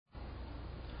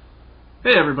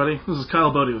Hey everybody, this is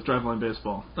Kyle Bodie with Driveline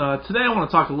Baseball. Today I want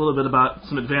to talk a little bit about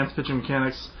some advanced pitching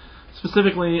mechanics,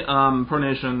 specifically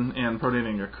pronation and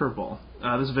pronating your curveball.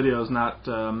 This video is not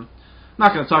going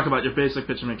to talk about your basic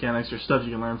pitching mechanics, your stuff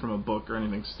you can learn from a book or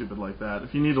anything stupid like that.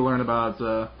 If you need to learn about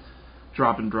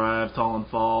drop and drive, tall and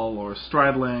fall, or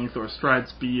stride length, or stride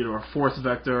speed, or force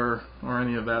vector, or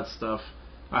any of that stuff,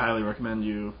 I highly recommend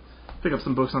you pick up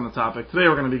some books on the topic. Today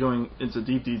we're going to be going into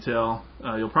deep detail.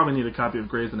 You'll probably need a copy of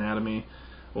Gray's Anatomy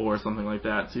or something like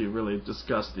that to really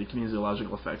discuss the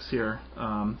kinesiological effects here.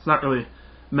 It's not really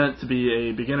meant to be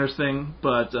a beginner's thing,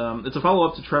 but it's a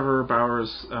follow-up to Trevor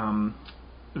Bauer's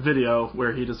video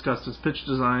where he discussed his pitch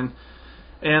design.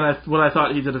 And what I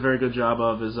thought he did a very good job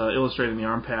of is illustrating the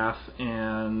arm path,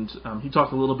 and he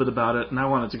talked a little bit about it, and I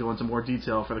wanted to go into more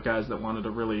detail for the guys that wanted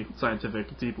a really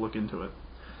scientific, deep look into it.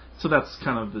 So that's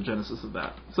kind of the genesis of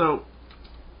that. So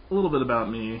a little bit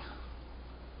about me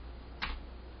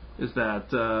is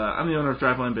that I'm the owner of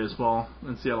Driveline Baseball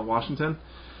in Seattle, Washington.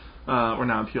 We're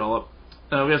now in Puyallup.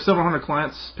 We have several hundred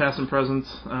clients, past and present,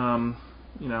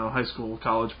 high school,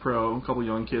 college, pro, a couple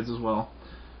young kids as well.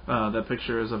 That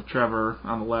picture is of Trevor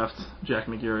on the left, Jack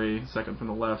McGeary, second from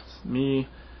the left, me,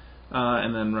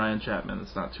 and then Ryan Chapman.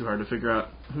 It's not too hard to figure out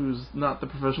who's not the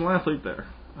professional athlete there.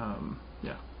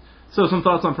 So some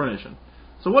thoughts on pronation.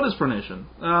 So what is pronation?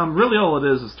 Really all it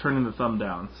is turning the thumb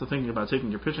down. So thinking about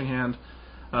taking your pitching hand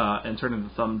and turning the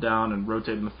thumb down and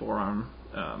rotating the forearm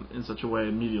in such a way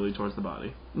immediately towards the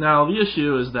body. Now the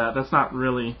issue is that that's not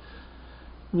really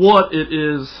what it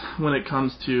is when it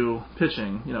comes to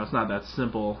pitching. It's not that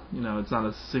simple. It's not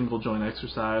a single joint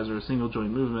exercise or a single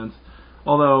joint movement.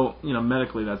 Although,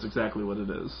 medically that's exactly what it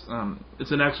is.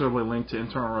 It's inexorably linked to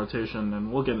internal rotation,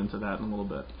 and we'll get into that in a little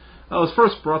bit. It was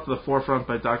first brought to the forefront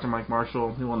by Dr. Mike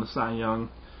Marshall, who won the Cy Young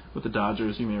with the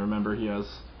Dodgers. You may remember he has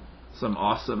some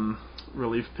awesome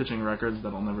relief pitching records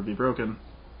that'll never be broken.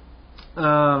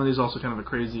 He's also kind of a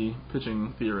crazy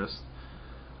pitching theorist.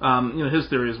 His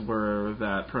theories were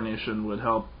that pronation would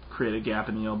help create a gap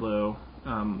in the elbow,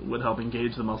 would help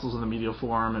engage the muscles in the medial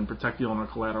forearm and protect the ulnar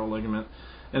collateral ligament,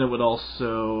 and it would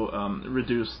also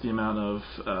reduce the amount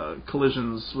of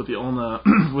collisions with the ulna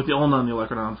with the ulna and the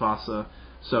olecranon fossa.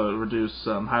 So it would reduce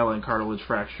hyaline cartilage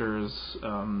fractures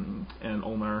and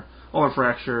ulnar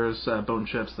fractures, bone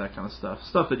chips, that kind of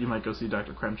stuff that you might go see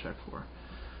Dr. Kremchek for.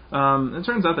 It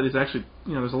turns out that he's actually,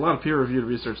 there's a lot of peer-reviewed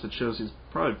research that shows he's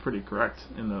probably pretty correct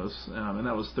in those, and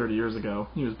that was 30 years ago.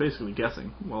 He was basically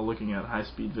guessing while looking at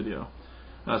high-speed video.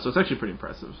 So it's actually pretty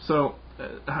impressive. So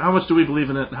how much do we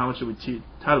believe in it, and how do we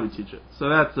teach it? So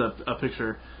that's a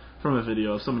picture from a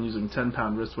video of someone using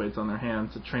 10-pound wrist weights on their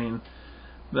hand to train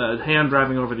the hand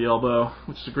driving over the elbow,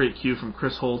 which is a great cue from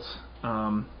Chris Holt.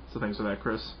 So thanks for that,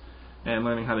 Chris. And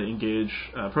learning how to engage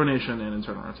pronation and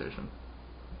internal rotation.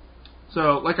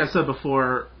 So, like I said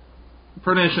before,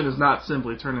 pronation is not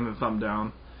simply turning the thumb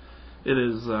down. It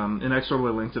is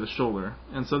inexorably linked to the shoulder.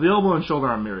 And so the elbow and shoulder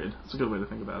are married. It's a good way to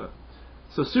think about it.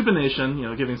 So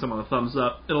supination, giving someone a thumbs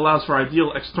up, it allows for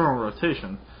ideal external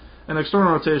rotation. And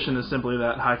external rotation is simply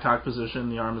that high cock position,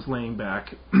 the arm is laying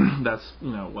back. That's,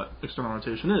 what external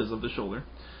rotation is of the shoulder.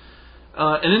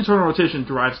 And internal rotation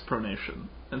drives pronation.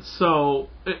 And so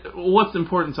what's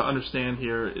important to understand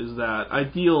here is that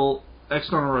ideal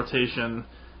external rotation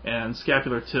and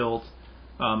scapular tilt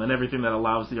and everything that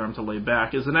allows the arm to lay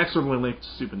back is inexorably linked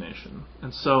to supination.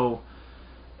 And so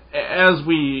as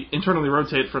we internally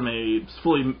rotate from a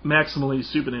fully maximally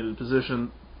supinated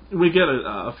position, we get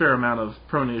a fair amount of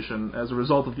pronation as a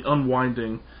result of the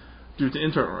unwinding due to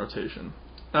internal rotation.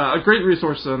 A great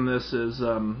resource on this is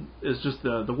just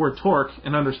the word torque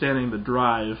and understanding the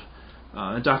drive.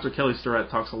 And Dr. Kelly Starrett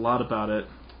talks a lot about it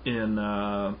in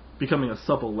Becoming a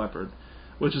Supple Leopard,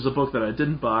 which is a book that I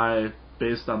didn't buy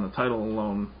based on the title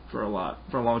alone for a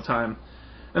long time.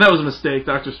 And that was a mistake.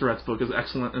 Dr. Starrett's book is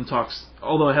excellent and talks,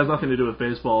 although it has nothing to do with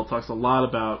baseball, it talks a lot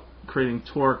about creating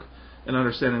torque and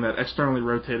understanding that externally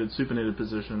rotated supinated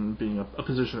position being a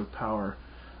position of power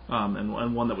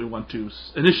and one that we want to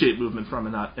initiate movement from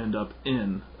and not end up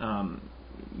in.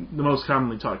 The most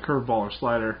commonly taught curveball or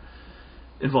slider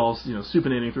involves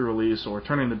supinating through release or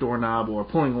turning the doorknob or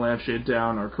pulling the lampshade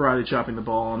down or karate chopping the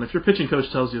ball. And if your pitching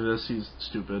coach tells you this, he's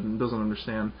stupid and doesn't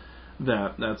understand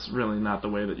that that's really not the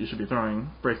way that you should be throwing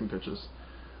breaking pitches.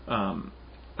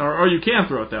 Or you can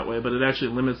throw it that way, but it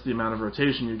actually limits the amount of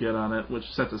rotation you get on it, which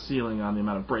sets a ceiling on the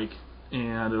amount of break,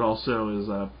 and it also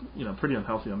is pretty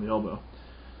unhealthy on the elbow.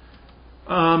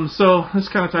 So this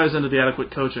kind of ties into the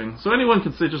adequate coaching. So anyone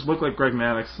can say just look like Greg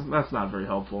Maddux. That's not very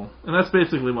helpful, and that's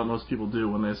basically what most people do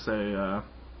when they say,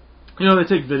 they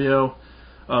take video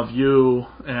of you,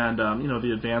 and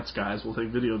the advanced guys will take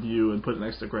video of you and put it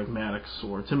next to Greg Maddux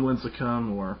or Tim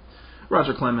Lincecum or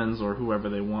Roger Clemens or whoever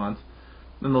they want.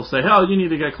 And they'll say, oh, you need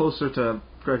to get closer to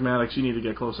Greg Maddux, you need to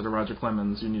get closer to Roger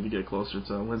Clemens, you need to get closer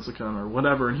to Lincecum or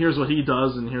whatever, and here's what he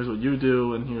does, and here's what you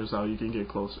do, and here's how you can get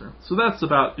closer. So that's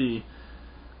about the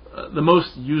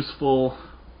most useful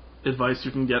advice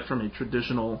you can get from a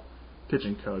traditional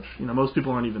pitching coach. Most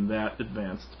people aren't even that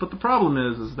advanced. But the problem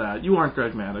is that you aren't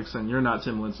Greg Maddux and you're not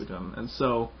Tim Lincecum, and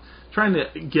so trying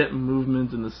to get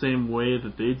movement in the same way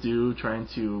that they do, trying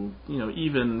to,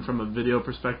 even from a video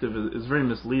perspective, is very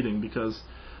misleading, because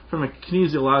from a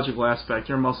kinesiological aspect,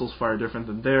 your muscles fire different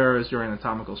than theirs, your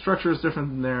anatomical structure is different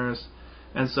than theirs,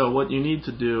 and so what you need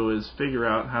to do is figure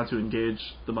out how to engage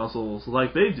the muscles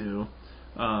like they do,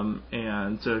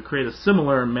 and to create a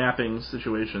similar mapping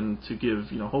situation to give,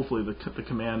 hopefully the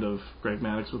command of Greg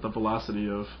Maddux with the velocity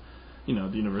of,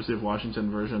 the University of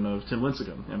Washington version of Tim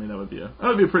Lincecum. I mean, that would be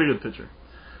a pretty good pitcher.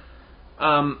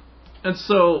 And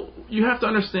so you have to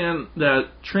understand that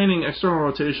training external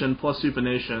rotation plus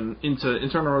supination into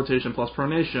internal rotation plus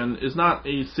pronation is not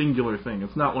a singular thing.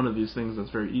 It's not one of these things that's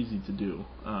very easy to do.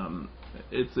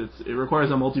 It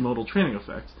requires a multimodal training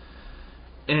effect.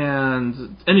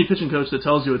 And any pitching coach that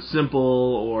tells you it's simple,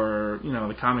 or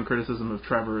the common criticism of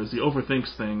Trevor is he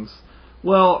overthinks things.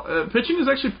 Well, pitching is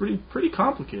actually pretty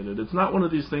complicated. It's not one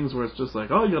of these things where it's just like,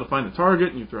 oh, you got to find a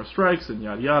target and you throw strikes and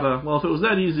yada yada. Well, if it was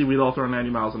that easy, we'd all throw 90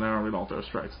 miles an hour and we'd all throw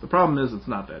strikes. The problem is it's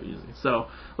not that easy. So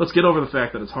let's get over the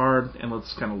fact that it's hard, and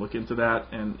let's kind of look into that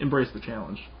and embrace the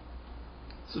challenge.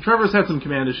 So Trevor's had some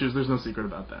command issues. There's no secret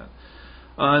about that.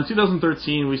 In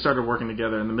 2013, we started working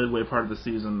together in the midway part of the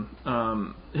season.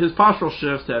 His postural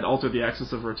shift had altered the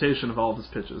axis of rotation of all of his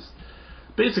pitches.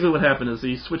 Basically, what happened is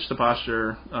he switched the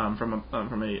posture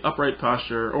from a upright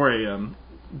posture, or a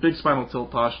big spinal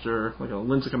tilt posture, like a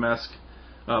Lincecum-esque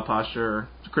posture,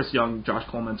 Chris Young, Josh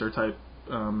Colemanter type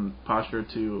posture,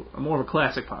 to a more of a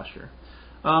classic posture.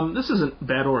 This isn't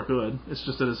bad or good. It's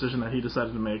just a decision that he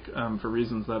decided to make for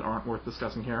reasons that aren't worth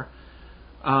discussing here.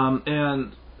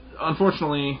 And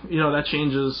unfortunately, that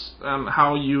changes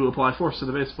how you apply force to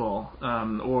the baseball,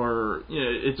 or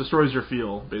it destroys your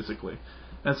feel, basically.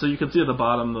 And so you can see at the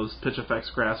bottom those pitch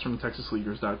effects graphs from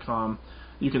TexasLeaguers.com.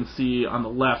 You can see on the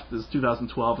left is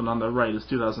 2012 and on the right is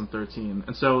 2013.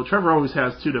 And so Trevor always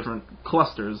has two different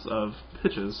clusters of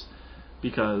pitches,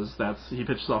 because he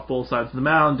pitches off both sides of the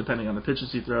mound depending on the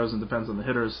pitches he throws and depends on the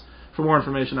hitters. For more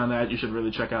information on that, you should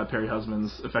really check out Perry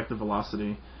Husband's effective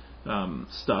velocity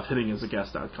stuff,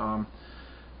 hittingasaguess.com.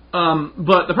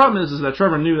 But the problem is that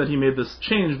Trevor knew that he made this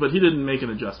change, but he didn't make an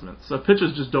adjustment. So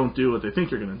pitches just don't do what they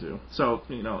think you're going to do. So,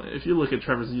 if you look at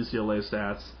Trevor's UCLA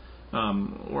stats,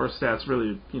 or stats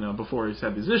really, before he's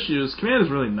had these issues, command is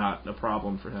really not a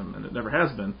problem for him, and it never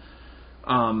has been.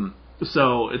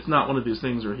 So it's not one of these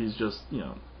things where he's just,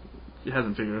 he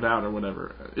hasn't figured it out or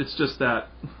whatever. It's just that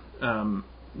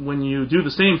when you do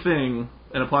the same thing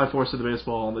and apply force to the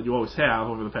baseball that you always have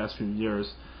over the past few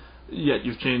years, yet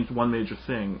you've changed one major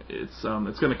thing, it's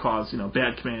going to cause,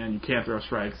 bad command, you can't throw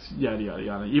strikes, yada, yada,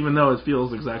 yada, even though it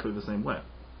feels exactly the same way.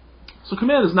 So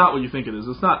command is not what you think it is.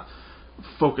 It's not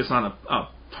focus on a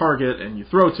target and you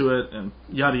throw to it and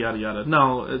yada, yada, yada.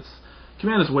 No,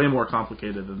 command is way more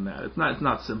complicated than that. It's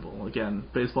not simple. Again,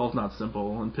 baseball's not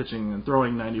simple, and pitching and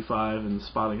throwing 95 and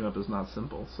spotting it up is not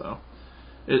simple. So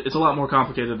it's a lot more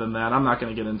complicated than that. I'm not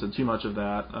going to get into too much of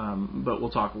that, but we'll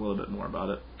talk a little bit more about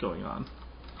it going on.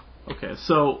 Okay,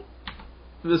 so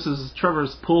this is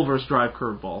Trevor's pull versus drive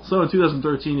curveball. So in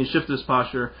 2013, he shifted his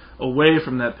posture away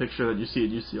from that picture that you see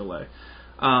at UCLA.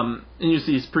 And you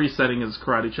see he's pre-setting his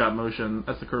karate chop motion.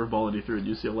 That's the curveball that he threw at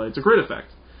UCLA. It's a great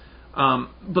effect.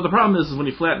 But the problem is when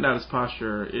he flattened out his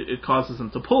posture, it causes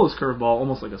him to pull his curveball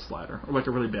almost like a slider, or like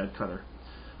a really bad cutter.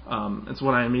 It's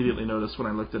what I immediately noticed when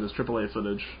I looked at his AAA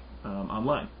footage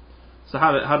online. So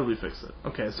how did we fix it?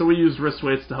 Okay, so we used wrist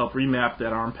weights to help remap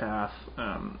that arm path,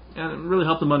 and really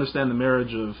help them understand the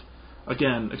marriage of,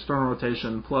 again, external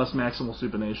rotation plus maximal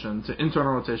supination to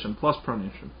internal rotation plus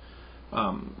pronation.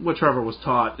 What Trevor was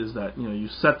taught is that, you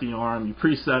set the arm, you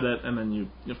preset it, and then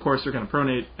of course you're going to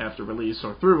pronate after release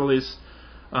or through release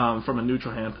from a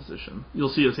neutral hand position. You'll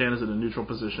see his hand is in a neutral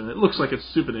position. It looks like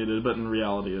it's supinated, but in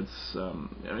reality it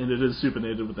is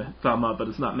supinated with the thumb up, but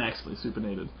it's not maximally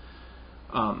supinated.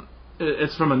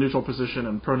 It's from a neutral position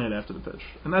and pronate after the pitch.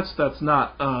 And that's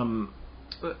not,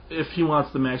 if he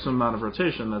wants the maximum amount of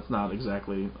rotation, that's not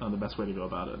exactly the best way to go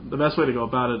about it. The best way to go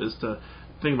about it is to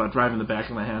think about driving the back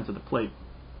of the hand to the plate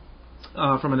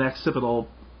from an occipital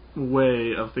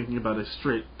way of thinking about a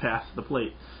straight path to the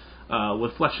plate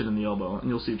with flexion in the elbow. And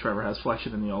you'll see Trevor has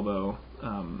flexion in the elbow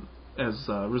as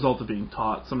a result of being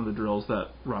taught some of the drills that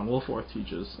Ron Wolforth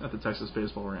teaches at the Texas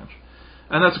Baseball Ranch.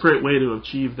 And that's a great way to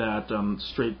achieve that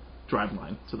straight drive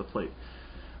line to the plate.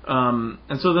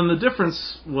 And so then the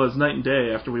difference was night and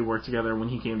day after we worked together when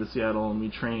he came to Seattle and we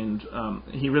trained.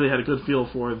 He really had a good feel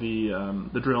for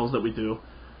the drills that we do,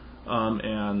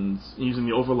 and using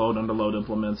the overload, underload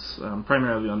implements,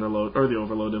 primarily the underload or the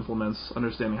overload implements,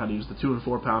 understanding how to use the 2 and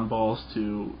 4 pound balls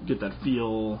to get that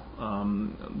feel,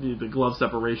 the glove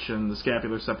separation, the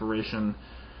scapular separation,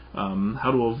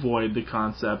 how to avoid the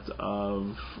concept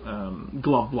of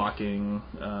glove blocking,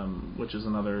 which is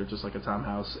another, just like a Tom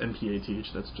House NPA teach,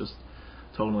 that's just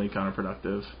totally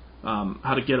counterproductive.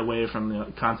 How to get away from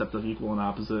the concept of equal and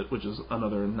opposite, which is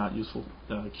another not useful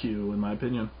cue in my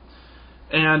opinion.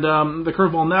 And the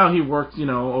curveball now, he worked,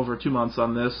 over 2 months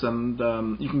on this, and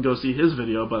you can go see his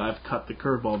video, but I've cut the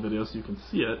curveball video so you can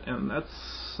see it, and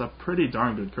that's a pretty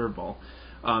darn good curveball.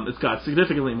 It's got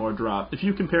significantly more drop. If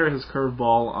you compare his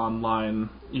curveball online,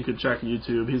 you could check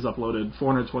YouTube. He's uploaded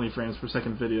 420 frames per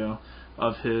second video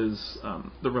of his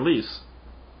the release,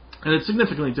 and it's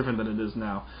significantly different than it is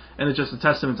now. And it's just a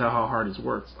testament to how hard he's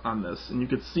worked on this. And you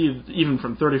could see, even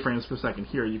from 30 frames per second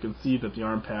here, you can see that the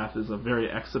arm path is a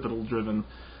very occipital-driven,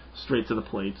 straight to the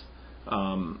plate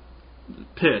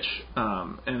pitch,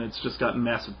 and it's just got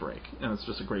massive break, and it's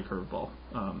just a great curveball.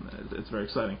 It's very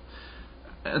exciting.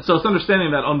 And so it's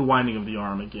understanding that unwinding of the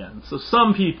arm again. So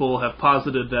some people have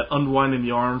posited that unwinding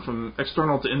the arm from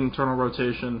external to internal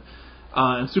rotation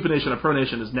and supination or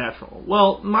pronation is natural.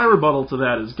 Well, my rebuttal to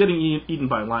that is getting eaten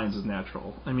by lions is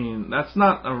natural. I mean, that's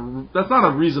not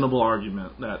a reasonable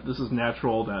argument that this is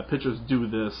natural, that pitchers do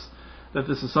this, that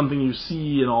this is something you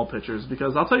see in all pitchers.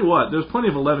 Because I'll tell you what, there's plenty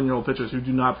of 11-year-old pitchers who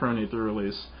do not pronate through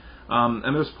release.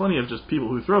 And there's plenty of just people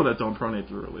who throw that don't pronate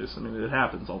through release. I mean, it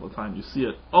happens all the time. You see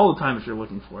it all the time if you're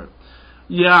looking for it.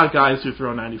 Yeah, guys who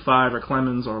throw 95 or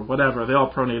Clemens or whatever, they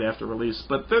all pronate after release,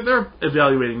 but they're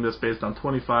evaluating this based on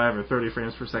 25 or 30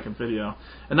 frames per second video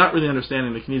and not really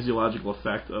understanding the kinesiological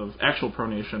effect of actual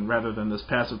pronation rather than this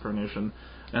passive pronation,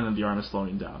 and then the arm is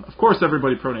slowing down. Of course,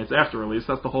 everybody pronates after release.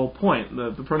 That's the whole point.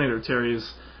 The pronator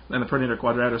teres and the pronator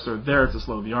quadratus are there to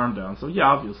slow the arm down. So yeah,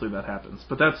 obviously that happens,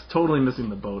 but that's totally missing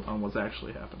the boat on what's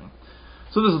actually happening.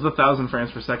 So this is the 1,000 frames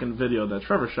per second video that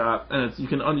Trevor shot, and you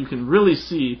can really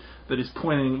see that he's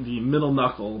pointing the middle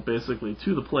knuckle basically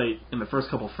to the plate in the first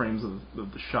couple frames of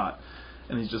the shot,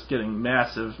 and he's just getting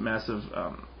massive,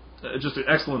 just an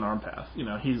excellent arm path.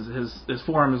 His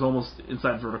forearm is almost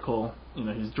inside vertical.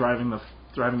 He's driving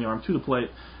the arm to the plate,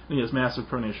 and he has massive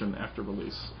pronation after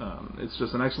release. It's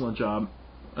just an excellent job,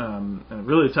 and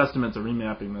really a testament to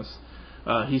remapping this.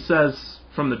 He says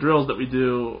from the drills that we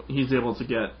do, he's able to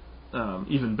get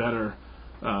even better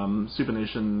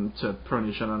supination to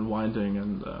pronation unwinding,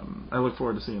 and I look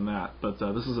forward to seeing that. But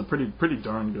this is a pretty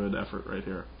darn good effort right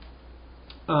here.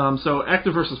 So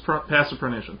active versus passive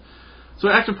pronation. So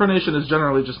active pronation is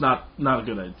generally just not a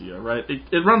good idea, right?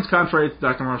 It runs contrary to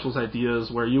Dr. Marshall's ideas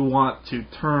where you want to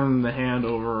turn the hand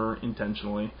over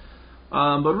intentionally.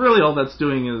 But really all that's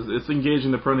doing is it's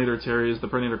engaging the pronator teres, the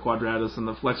pronator quadratus, and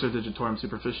the flexor digitorum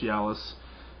superficialis.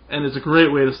 And it's a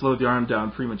great way to slow the arm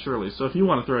down prematurely. So if you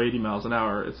want to throw 80 miles an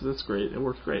hour, it's great. It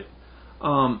works great.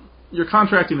 You're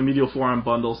contracting the medial forearm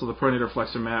bundle, so the pronator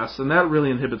flexor mass, and that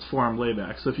really inhibits forearm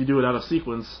layback. So if you do it out of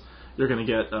sequence, you're going to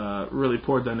get really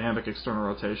poor dynamic external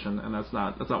rotation, and that's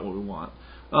not what we want.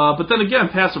 But then again,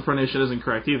 passive pronation isn't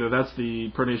correct either. That's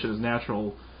the pronation is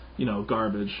natural,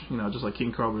 garbage. Just like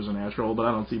king cobras are natural, but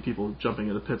I don't see people jumping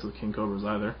into pits with king cobras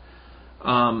either.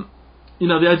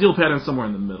 The ideal pattern is somewhere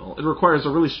in the middle. It requires a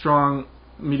really strong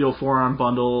medial forearm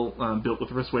bundle built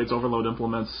with wrist weights, overload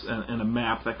implements, and a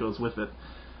map that goes with it,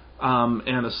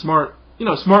 and a smart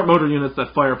motor units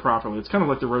that fire properly. It's kind of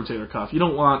like the rotator cuff. You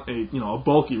don't want a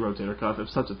bulky rotator cuff if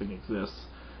such a thing exists.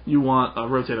 You want a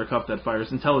rotator cuff that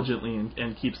fires intelligently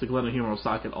and keeps the glenohumeral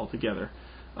socket all together.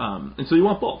 And so you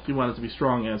want both. You want it to be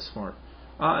strong and smart.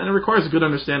 And it requires a good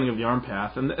understanding of the arm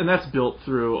path, and that's built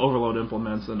through overload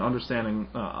implements and understanding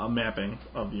a mapping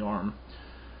of the arm.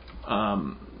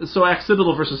 So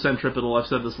occipital versus centripetal, I've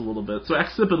said this a little bit. So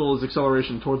occipital is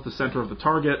acceleration towards the center of the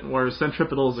target, whereas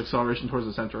centripetal is acceleration towards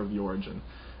the center of the origin.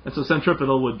 And so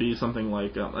centripetal would be something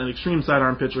like an extreme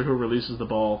sidearm pitcher who releases the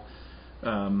ball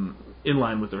in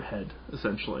line with their head,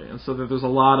 essentially. And so there's a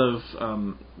lot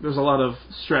of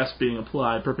stress being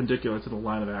applied perpendicular to the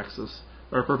line of axis,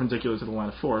 or perpendicular to the line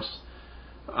of force,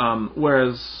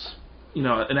 whereas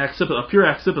a pure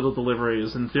occipital delivery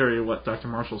is in theory what Dr.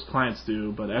 Marshall's clients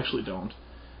do, but actually don't.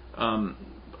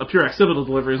 A pure occipital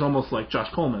delivery is almost like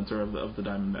Josh Coleman's of the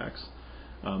Diamondbacks,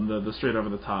 the straight over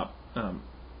the top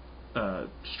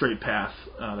straight path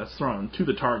that's thrown to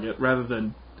the target rather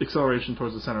than acceleration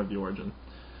towards the center of the origin.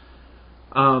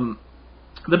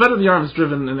 The better the arm is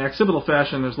driven in occipital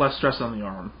fashion, there's less stress on the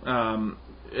arm.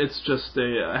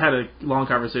 I had a long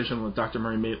conversation with Dr.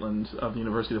 Murray Maitland of the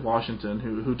University of Washington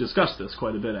who discussed this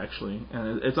quite a bit, actually.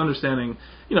 And it's understanding,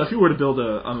 if you were to build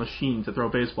a machine to throw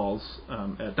baseballs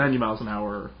at 90 miles an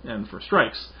hour and for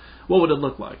strikes, what would it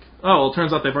look like? Oh, well, it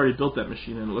turns out they've already built that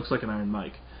machine and it looks like an iron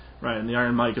mic, right? And the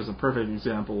iron mic is a perfect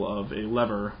example of a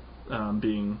lever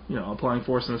applying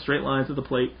force in a straight line to the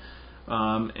plate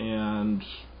and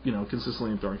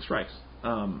consistently throwing strikes.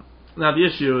 Now the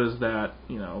issue is that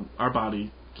our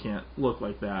body can't look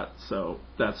like that, so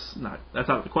that's out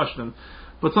of the question.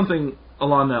 But something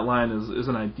along that line is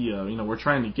an idea. We're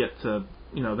trying to get to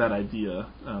that idea.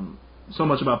 So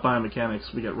much about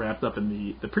biomechanics we get wrapped up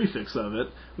in the prefix of it,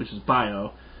 which is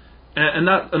bio, and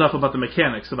not enough about the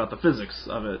mechanics, about the physics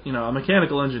of it. A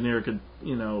mechanical engineer can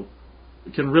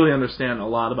really understand a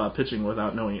lot about pitching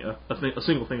without knowing a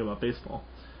single thing about baseball,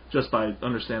 just by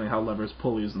understanding how levers,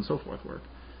 pulleys, and so forth work.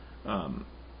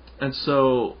 And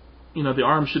so, the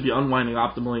arm should be unwinding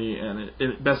optimally, and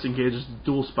it best engages the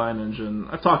dual spine engine.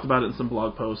 I've talked about it in some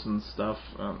blog posts and stuff.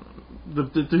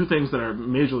 The two things that are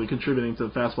majorly contributing to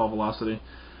fastball velocity,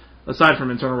 aside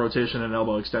from internal rotation and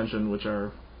elbow extension, which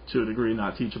are to a degree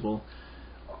not teachable,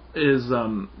 is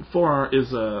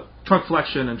trunk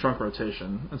flexion and trunk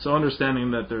rotation. And so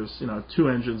understanding that there's two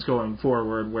engines going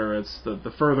forward, where it's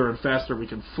the further and faster we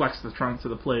can flex the trunk to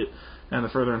the plate, and the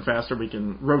further and faster we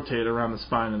can rotate around the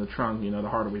spine and the trunk, the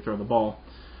harder we throw the ball.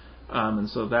 And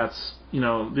so that's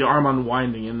the arm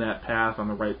unwinding in that path on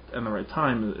the right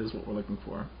time is what we're looking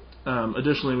for.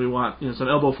 Additionally, we want some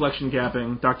elbow flexion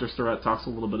gapping. Dr. Starrett talks a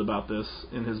little bit about this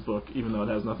in his book, even though it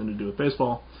has nothing to do with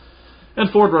baseball. And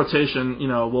forward rotation,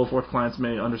 Wolfworth clients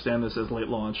may understand this as late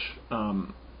launch,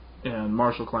 and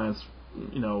Marshall clients,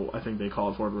 I think they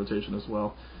call it forward rotation as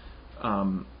well.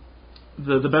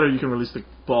 The better you can release the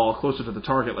ball closer to the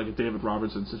target, like a David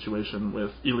Robertson situation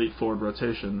with elite forward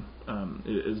rotation,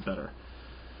 is better.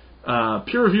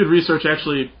 Peer-reviewed research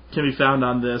actually can be found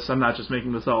on this. I'm not just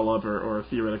making this all up or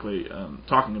theoretically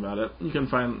talking about it. You can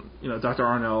find, Dr.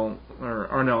 Arnell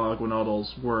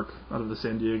Aguinaldo's work out of the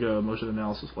San Diego Motion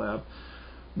Analysis Lab,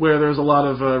 where there's a lot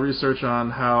of research on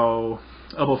how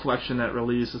elbow flexion at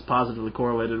release is positively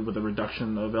correlated with a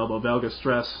reduction of elbow valgus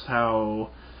stress, how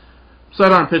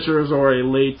sidearm pitchers or a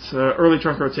late, early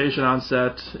trunk rotation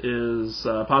onset is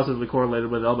positively correlated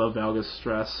with elbow valgus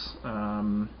stress.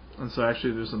 And so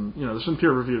actually there's some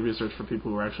peer-reviewed research for people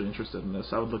who are actually interested in this.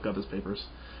 I would look up his papers.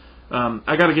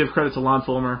 I got to give credit to Lon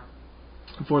Fulmer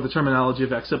for the terminology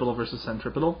of occipital versus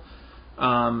centripetal.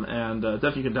 And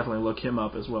you can definitely look him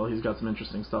up as well. He's got some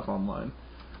interesting stuff online.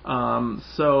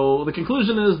 So the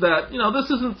conclusion is that,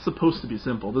 this isn't supposed to be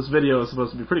simple. This video is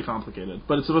supposed to be pretty complicated,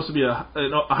 but it's supposed to be a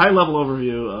high-level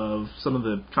overview of some of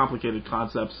the complicated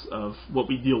concepts of what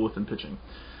we deal with in pitching.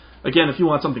 Again, if you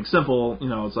want something simple,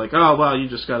 it's like, oh, well, you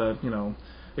just got to,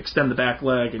 extend the back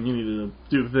leg and you need to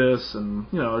do this and,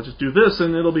 just do this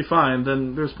and it'll be fine,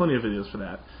 then there's plenty of videos for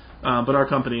that. But our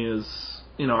company is,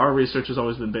 our research has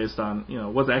always been based on,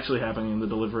 what's actually happening in the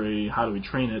delivery, how do we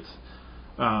train it,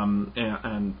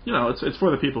 and it's for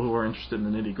the people who are interested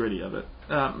in the nitty-gritty of it.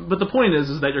 But the point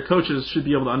is that your coaches should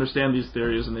be able to understand these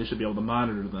theories and they should be able to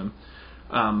monitor them.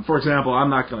 For example, I'm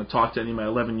not going to talk to any of my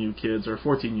 11U kids or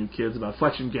 14U kids about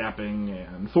flexion gapping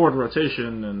and forward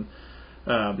rotation and,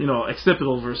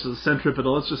 occipital versus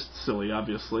centripetal. It's just silly,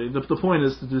 obviously. The point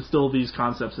is to distill these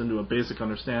concepts into a basic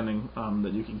understanding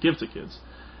that you can give to kids.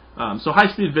 So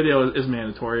high-speed video is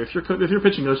mandatory. If your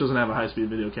pitching coach doesn't have a high-speed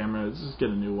video camera, just get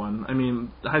a new one. I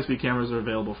mean, the high-speed cameras are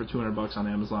available for $200 on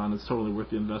Amazon. It's totally worth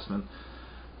the investment.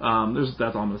 That's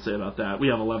all I'm going to say about that. We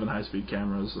have 11 high-speed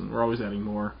cameras, and we're always adding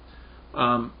more.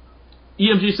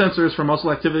 EMG sensors for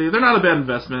muscle activity, they're not a bad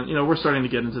investment. We're starting to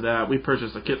get into that. We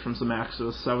purchased a kit from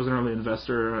Symaxis. I was an early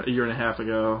investor a year and a half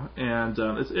ago, and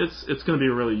it's going to be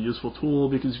a really useful tool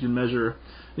because you can measure,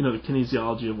 the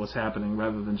kinesiology of what's happening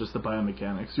rather than just the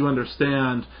biomechanics. You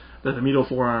understand that the medial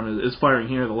forearm is firing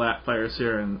here, the lat fires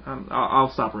here, and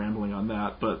I'll stop rambling on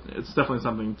that, but it's definitely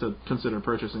something to consider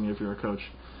purchasing if you're a coach.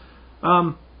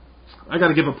 I got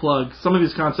to give a plug. Some of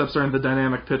these concepts are in the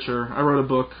Dynamic Pitcher. I wrote a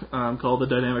book called The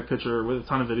Dynamic Pitcher with a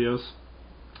ton of videos,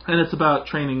 and it's about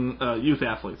training youth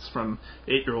athletes from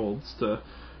 8-year-olds to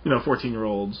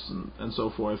 14-year-olds and so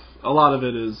forth. A lot of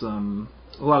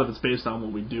it's based on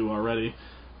what we do already,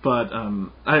 but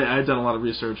I've done a lot of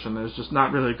research, and there's just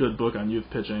not really a good book on youth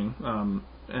pitching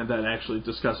and that actually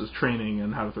discusses training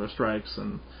and how to throw strikes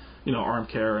and arm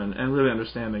care and really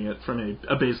understanding it from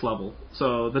a base level.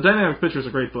 So The Dynamic Pitcher is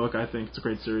a great book. I think it's a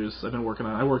great series. I worked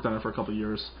on it for a couple of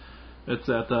years. It's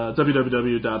at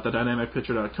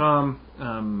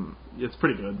www.thedynamicpitcher.com. It's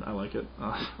pretty good. I like it.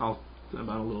 I'm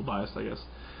a little biased, I guess.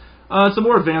 Some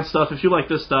more advanced stuff. If you like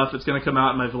this stuff, it's going to come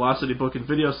out in my Velocity book and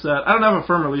video set. I don't have a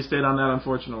firm release date on that,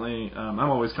 unfortunately. I'm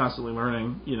always constantly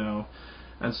learning,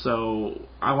 and so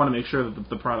I want to make sure that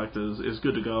the product is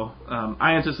good to go.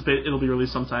 I anticipate it'll be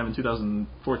released sometime in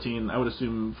 2014. I would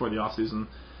assume for the off-season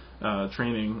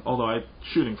training, although I'm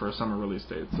shooting for a summer release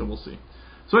date, so we'll see.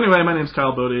 So anyway, my name's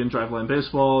Kyle Bodie in Driveline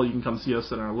Baseball. You can come see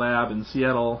us in our lab in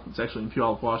Seattle. It's actually in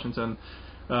Puyallup, Washington.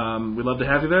 We'd love to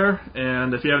have you there,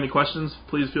 and if you have any questions,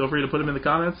 please feel free to put them in the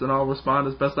comments, and I'll respond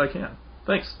as best I can.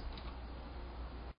 Thanks.